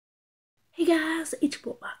Hey guys, it's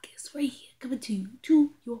your boy Marcus right here coming to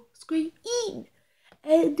your screen.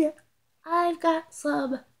 And I've got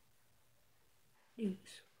some news.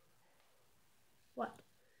 What?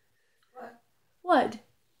 What? What?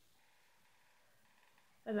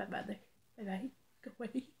 My bad, mother. My bad. Go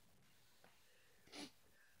away.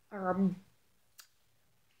 Um,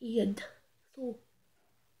 and so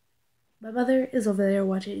my mother is over there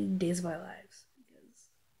watching Days of Our Lives because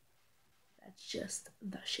that's just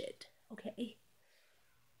the shit. Okay.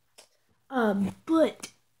 But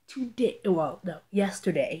today, well, no,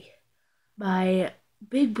 yesterday, my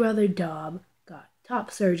big brother Dom got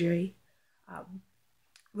top surgery. Um,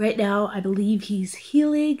 right now, I believe he's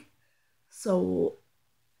healing, so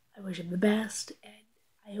I wish him the best, and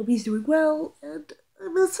I hope he's doing well, and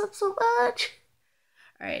I miss him so much.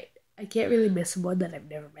 Alright, I can't really miss someone that I've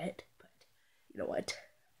never met, but you know what?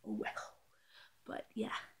 Oh well. But yeah,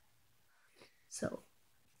 so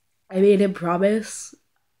I made him promise,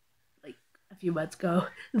 like a few months ago,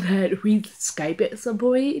 that we'd Skype at some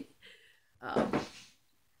point. Um,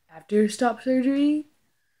 after stop surgery.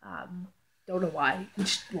 Um, don't know why. He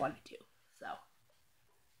just wanted to.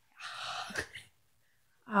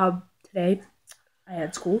 So, today I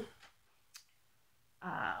had school.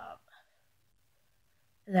 Um,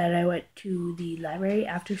 and then I went to the library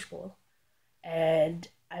after school, and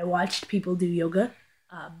I watched people do yoga.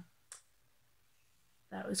 Um,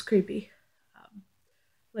 that was creepy. Um,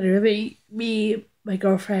 literally, me, my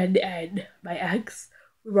girlfriend, and my ex,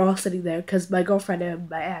 we were all sitting there because my girlfriend and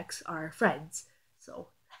my ex are friends. So,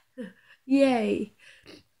 yay!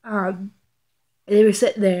 And they were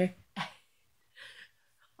sitting there.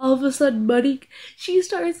 All of a sudden, Money, she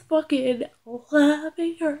starts fucking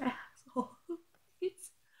laughing her ass off. It's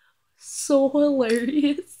so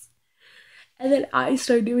hilarious. And then I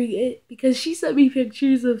start doing it because she sent me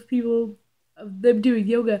pictures of people, of them doing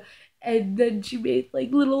yoga. And then she made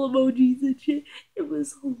like little emojis and shit. It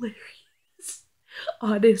was hilarious.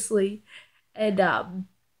 Honestly. And, yep.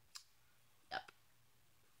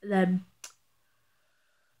 And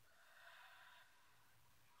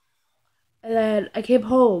then I came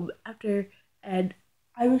home after, and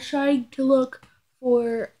I was trying to look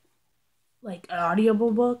for like an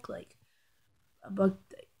audible book, like a book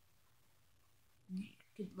that you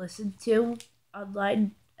could listen to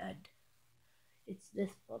online, and it's this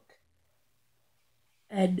book,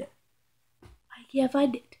 and I can't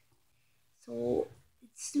find it, so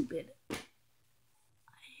it's stupid.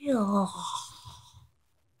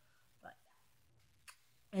 But,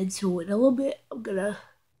 and so in a little bit, I'm gonna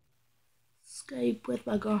Skype with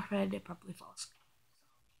my girlfriend and probably fall asleep.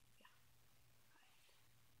 So yeah,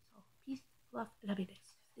 so peace, love, and happiness.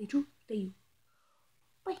 Stay true, stay you.